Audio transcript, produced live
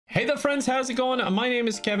Hey there friends, how's it going? My name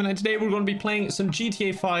is Kevin and today we're going to be playing some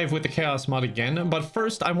GTA 5 with the Chaos mod again. But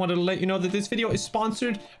first I wanted to let you know that this video is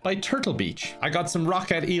sponsored by Turtle Beach. I got some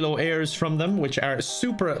Rocket Elo Airs from them, which are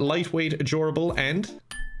super lightweight, durable and...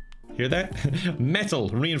 hear that? Metal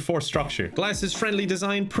reinforced structure, glasses friendly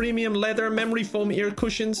design, premium leather, memory foam ear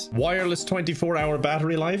cushions, wireless 24-hour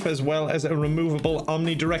battery life, as well as a removable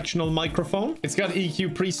omnidirectional microphone. It's got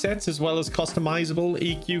EQ presets as well as customizable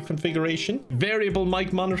EQ configuration, variable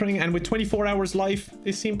mic monitoring, and with 24 hours life,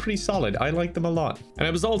 they seem pretty solid. I like them a lot. And I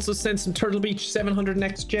was also sent some Turtle Beach 700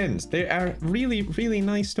 Next Gens. They are really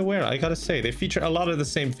nice to wear, I gotta say. They feature a lot of the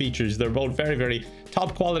same features. They're both very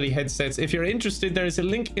top quality headsets. If you're interested, there is a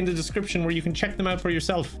link in the description where you can check them out for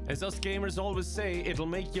yourself. As us gamers always say, it'll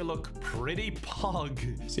make you look pretty pog.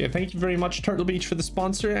 So yeah, thank you very much Turtle Beach for the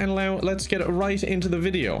sponsor, and now let's get right into the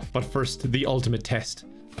video. But first, the ultimate test.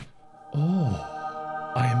 Oh,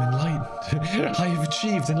 I am enlightened. I have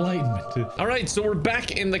achieved enlightenment. All right, so we're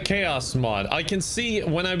back in the Chaos mod. I can see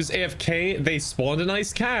when I was AFK, they spawned a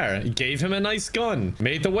nice car, gave him a nice gun,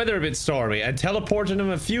 made the weather a bit stormy, and teleported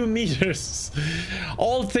him a few meters.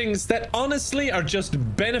 All things that honestly are just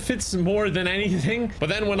benefits more than anything. But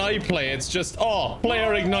then when I play, it's just, oh,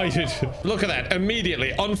 player ignited. Look at that,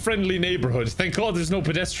 immediately, unfriendly neighborhood. Thank God there's no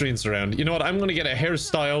pedestrians around. You know what, I'm gonna get a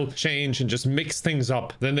hairstyle change and just mix things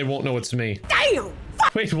up. Then they won't know it's me. Damn!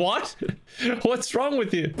 Wait, what? What's wrong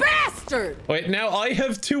with you? Bastard! Wait, now I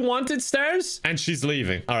have 2 wanted stars? And she's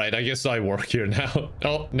leaving. All right, I guess I work here now.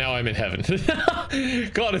 Oh, now I'm in heaven.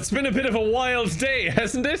 God, it's been a bit of a wild day,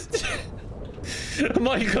 hasn't it?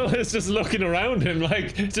 Michael is just looking around him,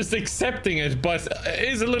 like, just accepting it, but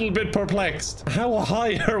is a little bit perplexed. How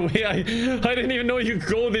high are we? I didn't even know you could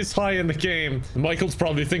go this high in the game. Michael's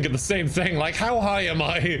probably thinking the same thing, like, how high am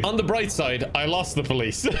I? On the bright side, I lost the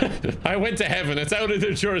police. I went to heaven. It's out of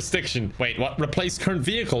their jurisdiction. Wait, what? Replace current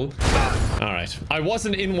vehicle? All right. I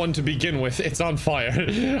wasn't in one to begin with. It's on fire.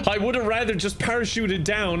 I would have rather just parachuted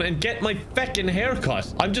down and get my feckin'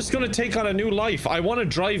 haircut. I'm just gonna take on a new life. I want to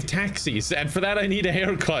drive taxis, and for that I need a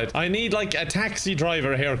haircut. I need like a taxi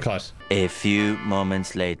driver haircut. A few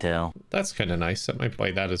moments later. That's kind of nice. I might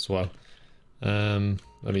buy that as well.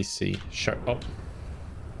 Let me see. Sure. Oh.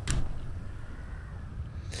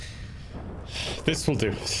 This will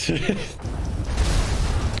do.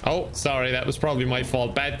 Oh, sorry, that was probably my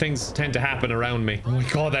fault. Bad things tend to happen around me. Oh my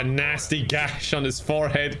God, that nasty gash on his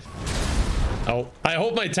forehead. Oh, I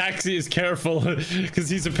hope my taxi is careful because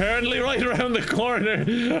he's apparently right around the corner.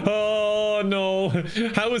 Oh no,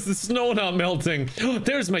 how is the snow not melting?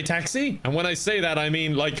 There's my taxi. And when I say that, I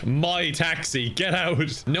mean like my taxi. Get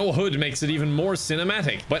out. No hood makes it even more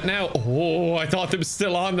cinematic. But now, oh, I thought it was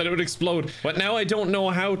still on, that it would explode. But now I don't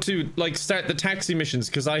know how to like start the taxi missions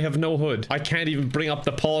because I have no hood. I can't even bring up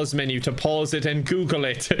the pause menu to pause it and Google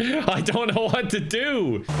it. I don't know what to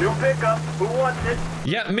do. New pickup. Who wants it?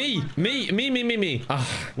 Yeah, me.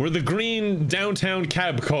 We're the green downtown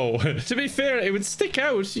cab co. To be fair, it would stick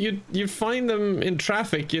out. You'd find them in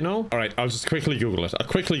traffic, you know? All right, I'll just quickly Google it. I'll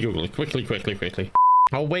quickly Google it. Quickly.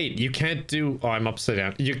 Oh, wait, you can't do... Oh, I'm upside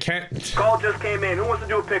down. You can't... Call just came in. Who wants to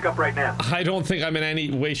do a pickup right now? I don't think I'm in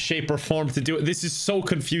any way, shape, or form to do it. This is so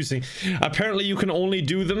confusing. Apparently, you can only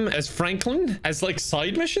do them as Franklin, as, like,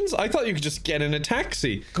 side missions? I thought you could just get in a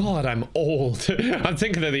taxi. God, I'm old. I'm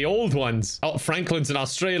thinking of the old ones. Oh, Franklin's in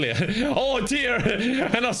Australia. Oh, dear.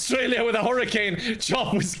 In Australia with a hurricane.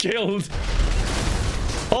 Chop was killed.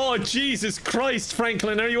 Oh, Jesus Christ,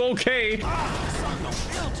 Franklin. Are you okay?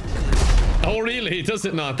 Oh, really? Does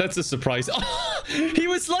it not? That's a surprise. Oh, he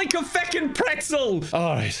was like a feckin' pretzel.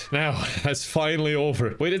 All right, now that's finally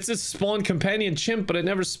over. Wait, it says spawn companion chimp, but it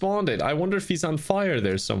never spawned it. I wonder if he's on fire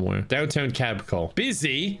there somewhere. Downtown cab call.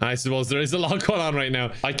 Busy? I suppose there is a lot going on right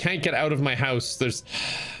now. I can't get out of my house. There's...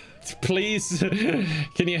 Please,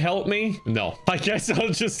 can you help me? No. I guess I'll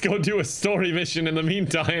just go do a story mission in the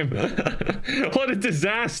meantime. What a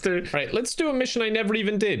disaster. All right, let's do a mission I never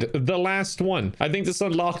even did. The last one. I think this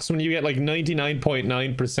unlocks when you get like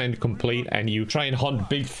 99.9% complete and you try and hunt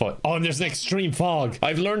Bigfoot. Oh, and there's an extreme fog.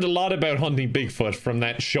 I've learned a lot about hunting Bigfoot from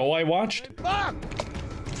that show I watched.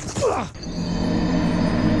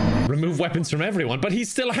 Remove weapons from everyone, but he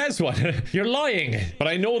still has one. You're lying. But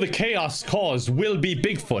I know the chaos cause will be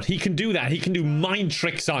Bigfoot. He can do that. He can do mind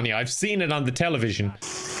tricks on you. I've seen it on the television.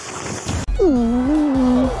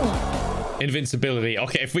 Invincibility.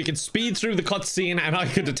 Okay, if we could speed through the cutscene and I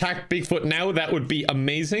could attack Bigfoot now, that would be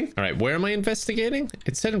amazing. All right, where am I investigating?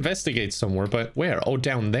 It said investigate somewhere, but where? Oh,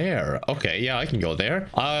 down there. Okay, yeah, I can go there.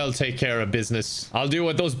 I'll take care of business. I'll do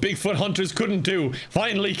what those Bigfoot hunters couldn't do.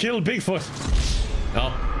 Finally kill Bigfoot.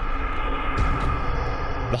 Oh.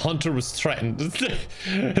 The hunter was threatened.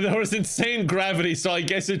 There was insane gravity, so I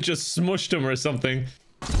guess it just smushed him or something.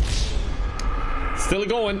 Still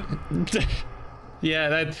going.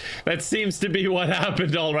 Yeah, that seems to be what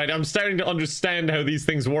happened. All right, I'm starting to understand how these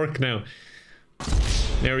things work now.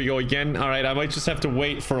 There we go again. All right, I might just have to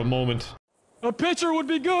wait for a moment. A pitcher would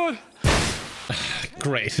be good.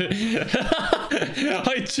 Great.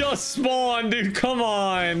 I just spawned, dude. Come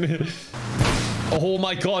on. Oh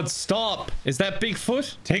my god, stop. Is that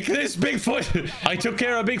Bigfoot? Take this, Bigfoot. I took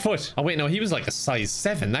care of Bigfoot. Oh wait, no, he was like a size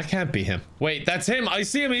 7. That can't be him. Wait, that's him. I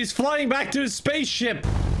see him. He's flying back to his spaceship.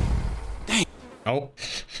 Dang. Oh.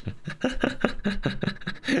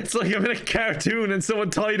 It's like I'm in a cartoon and someone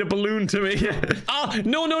tied a balloon to me. Ah,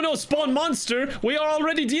 no, spawn monster. We are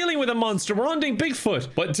already dealing with a monster. We're hunting Bigfoot.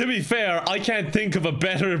 But to be fair, I can't think of a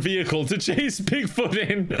better vehicle to chase Bigfoot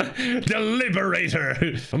in. The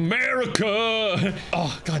Liberator. America.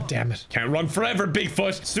 Oh, god damn it. Can't run forever,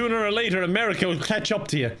 Bigfoot. Sooner or later, America will catch up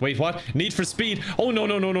to you. Wait, what? Need for speed. Oh, no.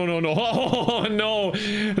 Oh,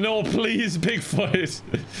 no, please,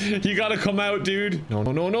 Bigfoot. You gotta come out, dude. No.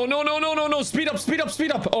 Speed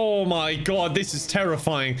up. Oh my god, this is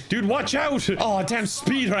terrifying. Dude, watch out. Oh, damn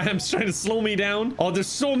speed ramps trying to slow me down. Oh, there's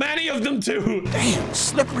so many of them too. Damn,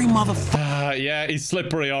 slippery motherfucker. Yeah, he's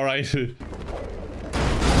slippery, all right.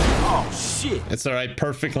 Oh, shit. It's all right,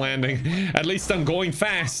 perfect landing. At least I'm going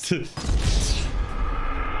fast.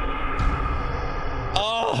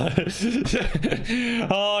 Oh.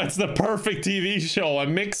 Oh, it's the perfect TV show. A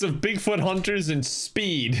mix of Bigfoot hunters and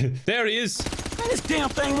speed. There he is. Man, this damn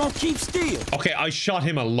thing won't keep still. Okay, I shot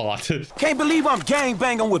him a lot. Can't believe I'm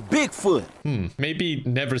gangbanging with Bigfoot. Maybe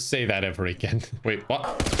never say that ever again. Wait, what?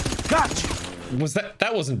 Gotcha. Was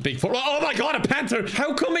that wasn't Bigfoot. Oh my god, a panther.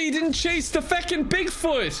 How come he didn't chase the feckin'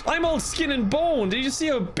 Bigfoot? I'm all skin and bone. Did you see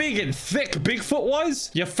how big and thick Bigfoot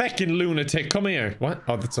was? You feckin' lunatic. Come here. What?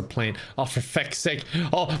 Oh, that's a plane. Oh, for feck's sake.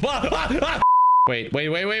 Oh, Wait,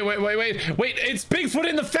 it's Bigfoot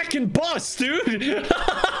in the feckin' bus, dude.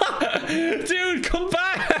 Dude, come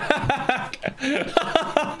back.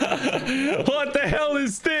 What the hell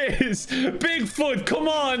is this? Bigfoot, come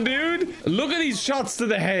on, dude. Look at these shots to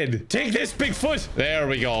the head. Take this, Bigfoot. There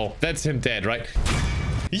we go. That's him dead, right?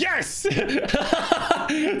 Yes!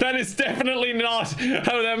 That is definitely not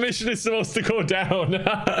how that mission is supposed to go down.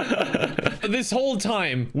 This whole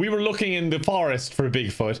time, we were looking in the forest for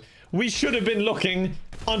Bigfoot. We should have been looking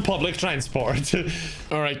on public transport.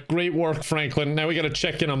 All right, great work, Franklin. Now we gotta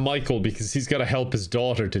check in on Michael because he's gotta help his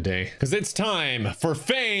daughter today. Because it's time for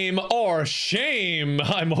fame or shame.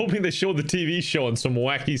 I'm hoping they show the TV show and some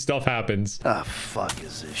wacky stuff happens. Ah, fuck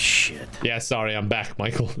is this shit? Yeah, sorry, I'm back,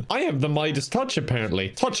 Michael. I have the Midas touch,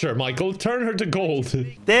 apparently. Touch her, Michael. Turn her to gold.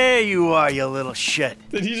 There you are, you little shit.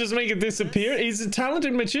 Did he just make it disappear? He's a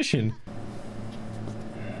talented magician.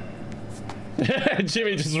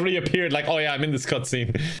 Jimmy just reappeared like, oh yeah, I'm in this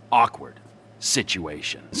cutscene. Awkward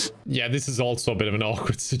situations. Yeah, this is also a bit of an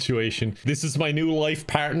awkward situation. This is my new life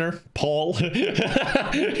partner, Paul.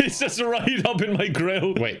 He's just right up in my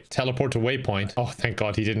grill. Wait, teleport to waypoint. Oh, thank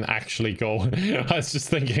God he didn't actually go. I was just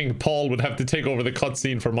thinking Paul would have to take over the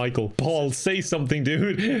cutscene for Michael. Paul, say something,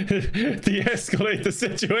 dude. De-escalate the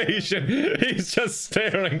situation. He's just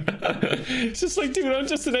staring. It's just like, dude, I'm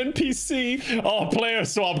just an NPC. Oh, player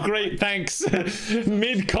swap. Great, thanks.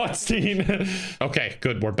 Mid cutscene. Okay,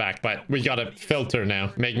 good, we're back, but we got a filter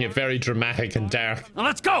now, making it very dramatic and dark. Now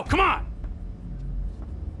let's go, come on.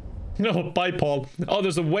 No, bye, Paul. Oh,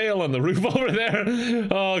 there's a whale on the roof over there.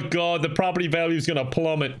 Oh god, the property value is gonna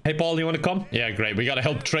plummet. Hey, Paul, you want to come? Yeah, great. We gotta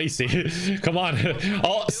help Tracy. Come on.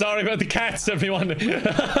 Oh, sorry about the cats, everyone.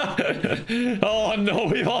 Oh no,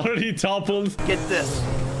 we've already toppled. Get this.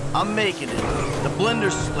 I'm making it. The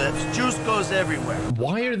blender slips, juice goes everywhere.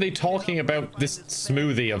 Why are they talking about this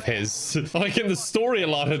smoothie of his? Like in the story, a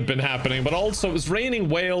lot had been happening, but also it was raining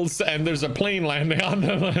whales and there's a plane landing on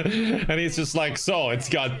them. And he's just like, so it's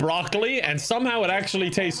got broccoli and somehow it actually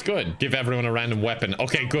tastes good. Give everyone a random weapon.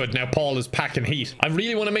 Okay, good. Now Paul is packing heat. I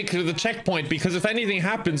really want to make it to the checkpoint because if anything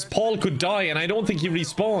happens, Paul could die and I don't think he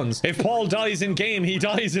respawns. If Paul dies in game, he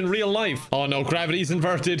dies in real life. Oh no, gravity's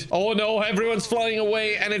inverted. Oh no, everyone's flying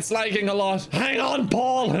away and it's lagging a lot. Hang on,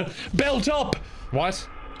 Paul. Belt up. What?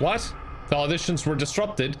 The auditions were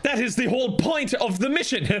disrupted. That is the whole point of the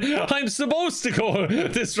mission. I'm supposed to go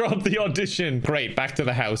disrupt the audition. Great, back to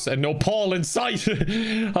the house and no Paul in sight.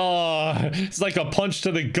 Oh, it's like a punch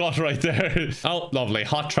to the gut right there. Oh, lovely.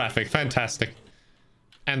 Hot traffic. Fantastic.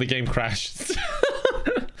 And the game crashed.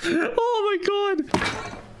 Oh my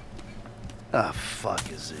god. Ah,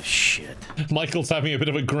 fuck is this shit? Michael's having a bit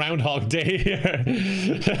of a Groundhog Day here.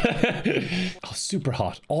 Oh, super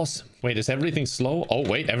hot. Awesome. Wait, is everything slow? Oh,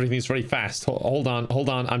 wait, everything's very fast. Hold on, hold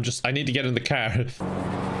on. I need to get in the car.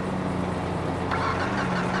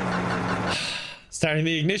 Starting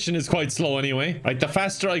the ignition is quite slow anyway. Right, the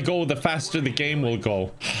faster I go, the faster the game will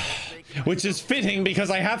go. Which is fitting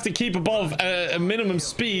because I have to keep above a minimum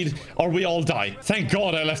speed or we all die. Thank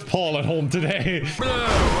God I left Paul at home today.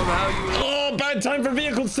 Oh, bad time for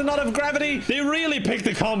vehicles to not have gravity. They really picked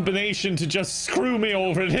the combination to just screw me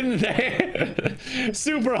over, didn't they?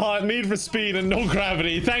 Super hot, need for speed and no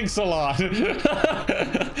gravity. Thanks a lot.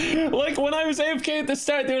 Like when I was AFK at the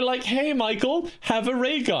start, they were like, hey, Michael, have a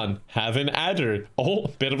ray gun. Have an adder. Oh,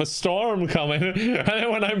 bit of a storm coming. And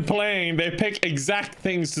then when I'm playing, they pick exact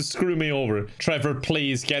things to screw me over. Trevor,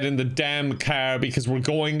 please get in the damn car because we're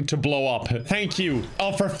going to blow up. Thank you.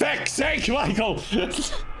 Oh, for feck's sake, Michael.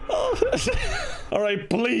 All right,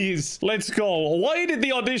 please, let's go. Why did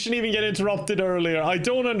the audition even get interrupted earlier? I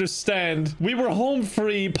don't understand. We were home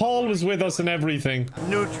free. Paul was with us and everything.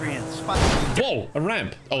 Nutrients. Whoa, a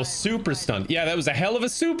ramp. Oh, super stunt. Yeah, that was a hell of a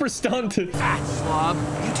super stunt. Ah, slob.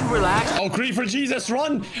 You two relax. Oh, grief for Jesus,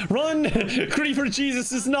 run, run. Grief for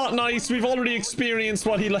Jesus is not nice. We've already experienced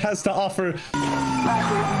what he has to offer.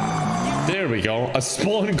 There we go. A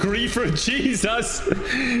spawn grief for Jesus.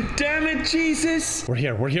 Damn it, Jesus. We're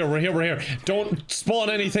here. We're here. We're here. We're here. Don't spawn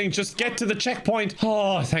anything. Just get to the checkpoint.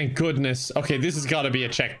 Oh, thank goodness. Okay, this has got to be a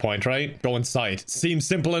checkpoint, right? Go inside. Seems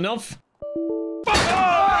simple enough.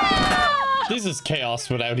 This is chaos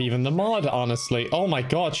without even the mod, honestly. Oh my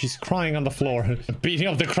god, she's crying on the floor. Beating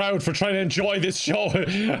up the crowd for trying to enjoy this show.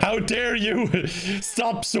 How dare you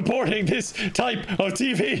stop supporting this type of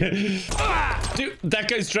TV. Dude, that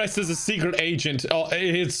guy's dressed as a secret agent. Oh,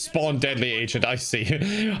 it's Spawn Deadly Agent, I see.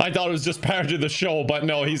 I thought it was just part of the show, but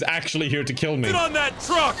no, he's actually here to kill me. Get on that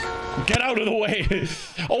truck! Get out of the way.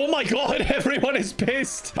 Oh my god, everyone is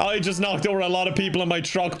pissed. I just knocked over a lot of people in my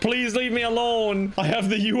truck. Please leave me alone. I have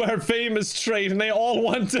the You Are Famous trait and they all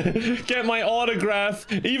want to get my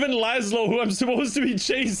autograph. Even Laszlo, who I'm supposed to be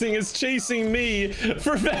chasing, is chasing me.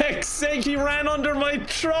 For feck's sake, he ran under my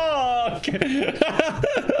truck.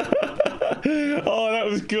 Oh, that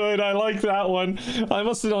was good. I like that one. I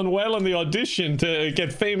must have done well on the audition to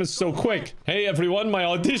get famous so quick. Hey everyone, my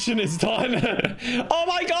audition is done. Oh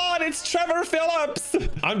my god, it's Trevor Phillips.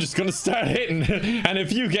 I'm just gonna start hitting, and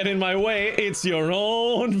if you get in my way, it's your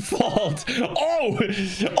own fault.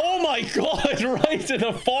 Oh my god, right to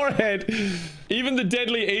the forehead. Even the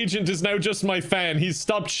deadly agent is now just my fan. He's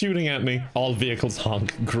stopped shooting at me. All vehicles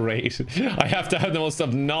honk. Great. I have to have the most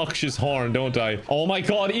obnoxious horn, don't I? Oh my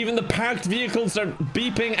god, even the parked vehicles are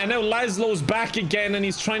beeping, and now Laszlo's back again and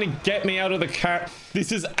he's trying to get me out of the car.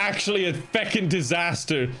 This is actually a feckin'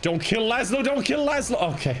 disaster. Don't kill Laszlo, don't kill Laszlo.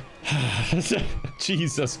 Okay.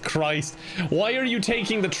 Jesus Christ. Why are you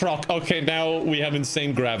taking the truck? Okay, now we have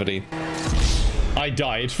insane gravity. I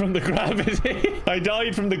died from the gravity. I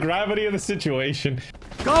died from the gravity of the situation.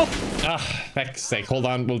 Go! Ah, feck's sake. Hold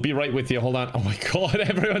on. We'll be right with you. Hold on. Oh my god.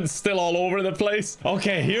 Everyone's still all over the place.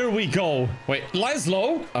 Okay, here we go. Wait,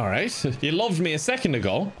 Laszlo? All right. You loved me a second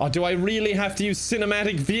ago. Oh, do I really have to use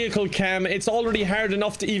cinematic vehicle cam? It's already hard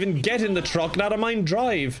enough to even get in the truck, not a mind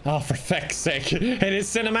drive. Oh, for feck's sake. It is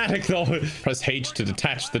cinematic though. Press H to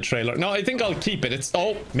detach the trailer. No, I think I'll keep it. It's...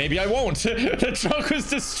 Oh, maybe I won't. The truck was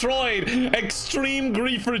destroyed. Extreme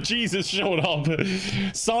grief for Jesus showed up.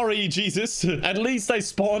 Sorry, Jesus. At least I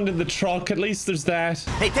spawned in the truck. At least there's that.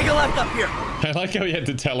 Hey, take a left up here. I like how you had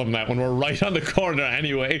to tell him that when we're right on the corner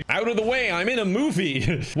anyway. Out of the way, I'm in a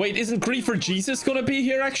movie. Wait, isn't Grief for Jesus gonna be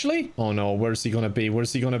here actually? Oh no, where's he gonna be?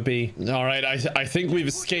 Where's he gonna be? All right, I think we've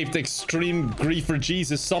escaped extreme grief for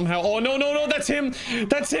Jesus somehow. Oh no, no, no, that's him.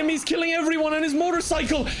 That's him. He's killing everyone on his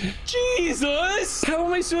motorcycle. Jesus! How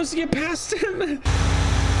am I supposed to get past him?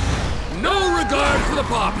 No regard for the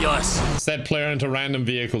populace. Set player into random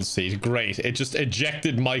vehicle seat. Great. It just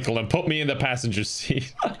ejected Michael and put me in the passenger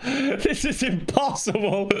seat. This is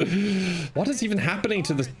impossible. What is even happening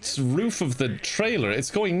to the roof of the trailer?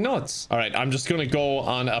 It's going nuts. All right, I'm just gonna go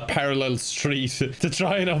on a parallel street to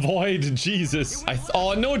try and avoid Jesus.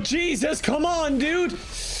 Oh no, Jesus, come on, dude.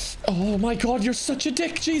 Oh my god, you're such a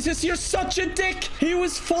dick, Jesus. You're such a dick. He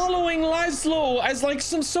was following Laszlo as like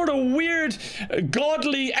some sort of weird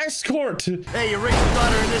godly escort. Hey, you raised your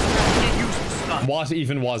daughter in this, and I can't use the up. What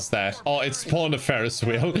even was that? Oh, it spawned a Ferris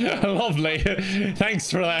wheel. Lovely. Thanks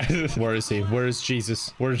for that. Where is he? Where is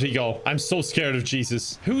Jesus? Where did he go? I'm so scared of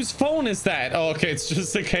Jesus. Whose phone is that? Oh, okay, it's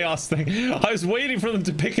just a chaos thing. I was waiting for them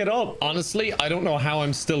to pick it up. Honestly, I don't know how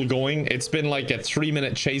I'm still going. It's been like a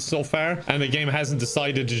 3-minute chase so far, and the game hasn't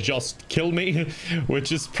decided to just kill me,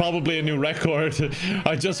 which is probably a new record.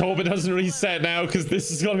 I just hope it doesn't reset now, because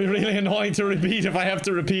this is going to be really annoying to repeat if I have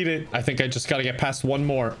to repeat it. I think I just got to get past one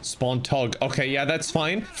more. Spawn tug. Okay, yeah, that's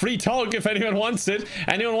fine. Free tug if anyone wants it.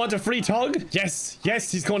 Anyone want a free tug? Yes,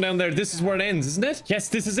 yes, he's going down there. This is where it ends, isn't it? Yes,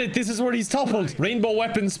 this is it. This is where he's toppled. Rainbow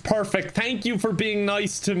weapons, perfect. Thank you for being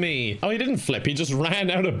nice to me. Oh, he didn't flip. He just ran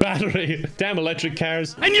out of battery. Damn electric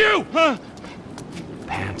cars. And you! Huh?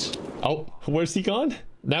 Pants. Oh, where's he gone?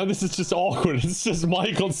 Now this is just awkward. It's just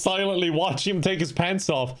Michael silently watching him take his pants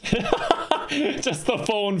off. Just the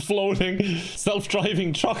phone floating.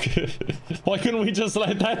 Self-driving truck. Why couldn't we just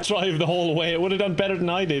let that drive the whole way? It would have done better than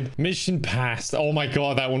I did. Mission passed. Oh my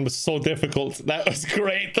god, that one was so difficult. That was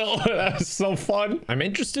great though. That was so fun. I'm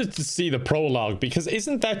interested to see the prologue, because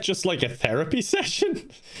isn't that just like a therapy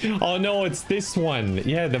session? Oh no, it's this one.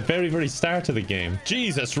 Yeah, the very, very start of the game.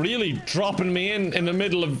 Jesus, really dropping me in the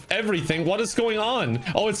middle of everything. What is going on?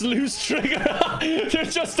 Oh, it's loose trigger. They're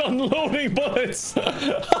just unloading bullets.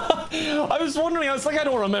 I was wondering, I was like, I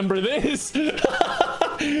don't remember this.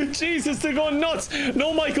 Jesus, they're going nuts.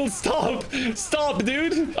 No, Michael, stop. Stop,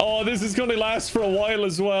 dude. Oh, this is gonna last for a while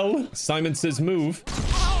as well. Simon says move.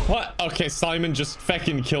 What? Okay, Simon just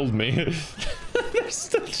feckin' killed me. They're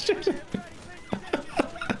still shooting.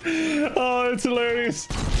 Oh, it's hilarious.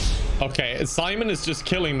 Okay, Simon is just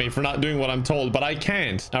killing me for not doing what I'm told, but I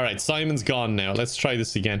can't. All right, Simon's gone now. Let's try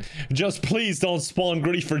this again. Just please don't spawn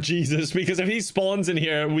grief for Jesus, because if he spawns in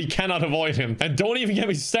here, we cannot avoid him. And don't even get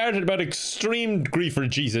me started about extreme grief for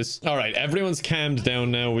Jesus. All right, everyone's calmed down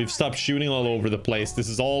now. We've stopped shooting all over the place. This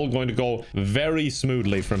is all going to go very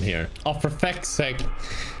smoothly from here. Oh, for feck's sake.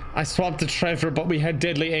 I swapped to Trevor, but we had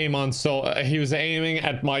deadly aim on, so he was aiming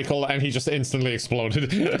at Michael and he just instantly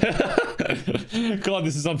exploded. God,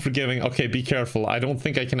 this is unforgiving. Okay, be careful. I don't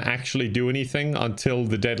think I can actually do anything until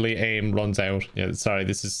the deadly aim runs out. Yeah, sorry,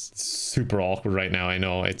 this is super awkward right now. I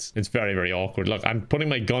know, it's very, very awkward. Look, I'm putting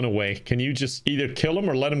my gun away. Can you just either kill him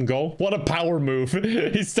or let him go? What a power move.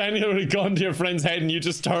 He's standing there with a gun to your friend's head and you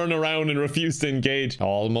just turn around and refuse to engage.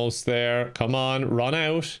 Almost there. Come on, run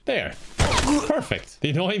out. There. Perfect. The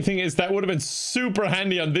annoying thing is that would have been super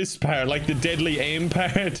handy on this part, like the deadly aim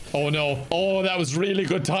part. Oh no. Oh, that was really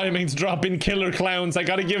good timing to drop in killer clowns. I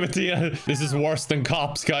gotta give it to you. This is worse than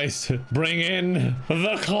cops, guys. Bring in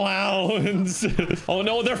the clowns. Oh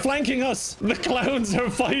no, they're flanking us. The clowns are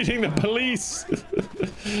fighting the police.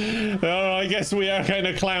 Oh, I guess we are kind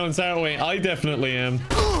of clowns, aren't we? I definitely am.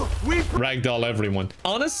 Ragdoll everyone.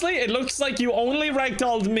 Honestly, it looks like you only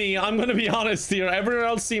ragdolled me. I'm gonna be honest here. Everyone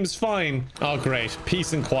else seems fine. Oh, great.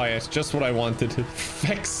 Peace and quiet. Just what I wanted. For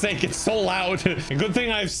feck's sake, it's so loud. A good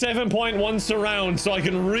thing I have 7.1 surround, so I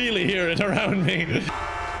can really hear it around me.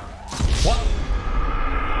 What?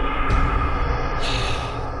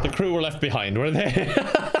 The crew were left behind, were they?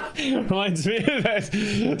 Reminds me of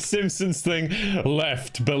that Simpsons thing,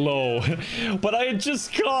 left below. But I had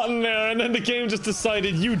just gotten there and then the game just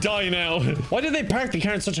decided you die now. Why did they park the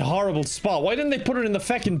car in such a horrible spot? Why didn't they put it in the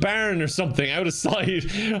feckin' barn or something out of sight?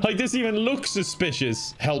 Like, this even looks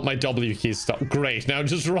suspicious. Help, my W keys stop. Great, now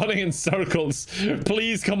just running in circles.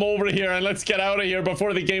 Please come over here and let's get out of here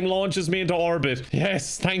before the game launches me into orbit.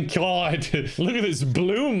 Yes, thank God. Look at this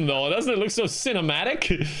bloom though. Doesn't it look so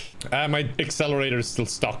cinematic? My accelerator is still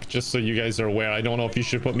stuck, just so you guys are aware. I don't know if you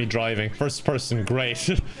should put me driving. First person, great.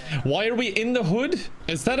 Why are we in the hood?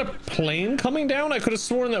 Is that a plane coming down? I could have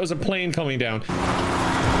sworn that was a plane coming down.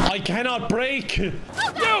 I cannot brake. You,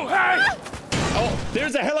 hey! Oh,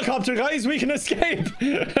 there's a helicopter, guys. We can escape.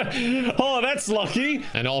 Oh, that's lucky.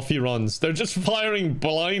 And off he runs. They're just firing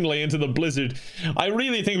blindly into the blizzard. I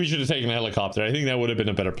really think we should have taken a helicopter. I think that would have been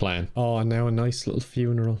a better plan. Oh, now a nice little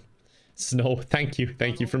funeral. Snow. Thank you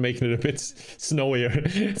for making it a bit snowier.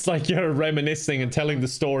 It's like you're reminiscing and telling the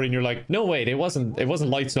story and you're like, no wait, it wasn't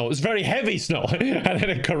light snow, it was very heavy snow. And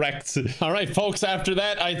then it corrects. All right folks, after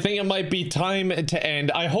that I think it might be time to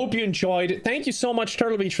end. I hope you enjoyed. Thank you so much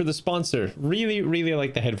Turtle Beach for the sponsor. Really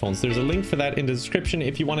like the headphones. There's a link for that in the description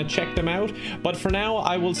if you want to check them out. But for now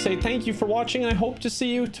I will say thank you for watching and I hope to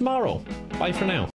see you tomorrow. Bye for now.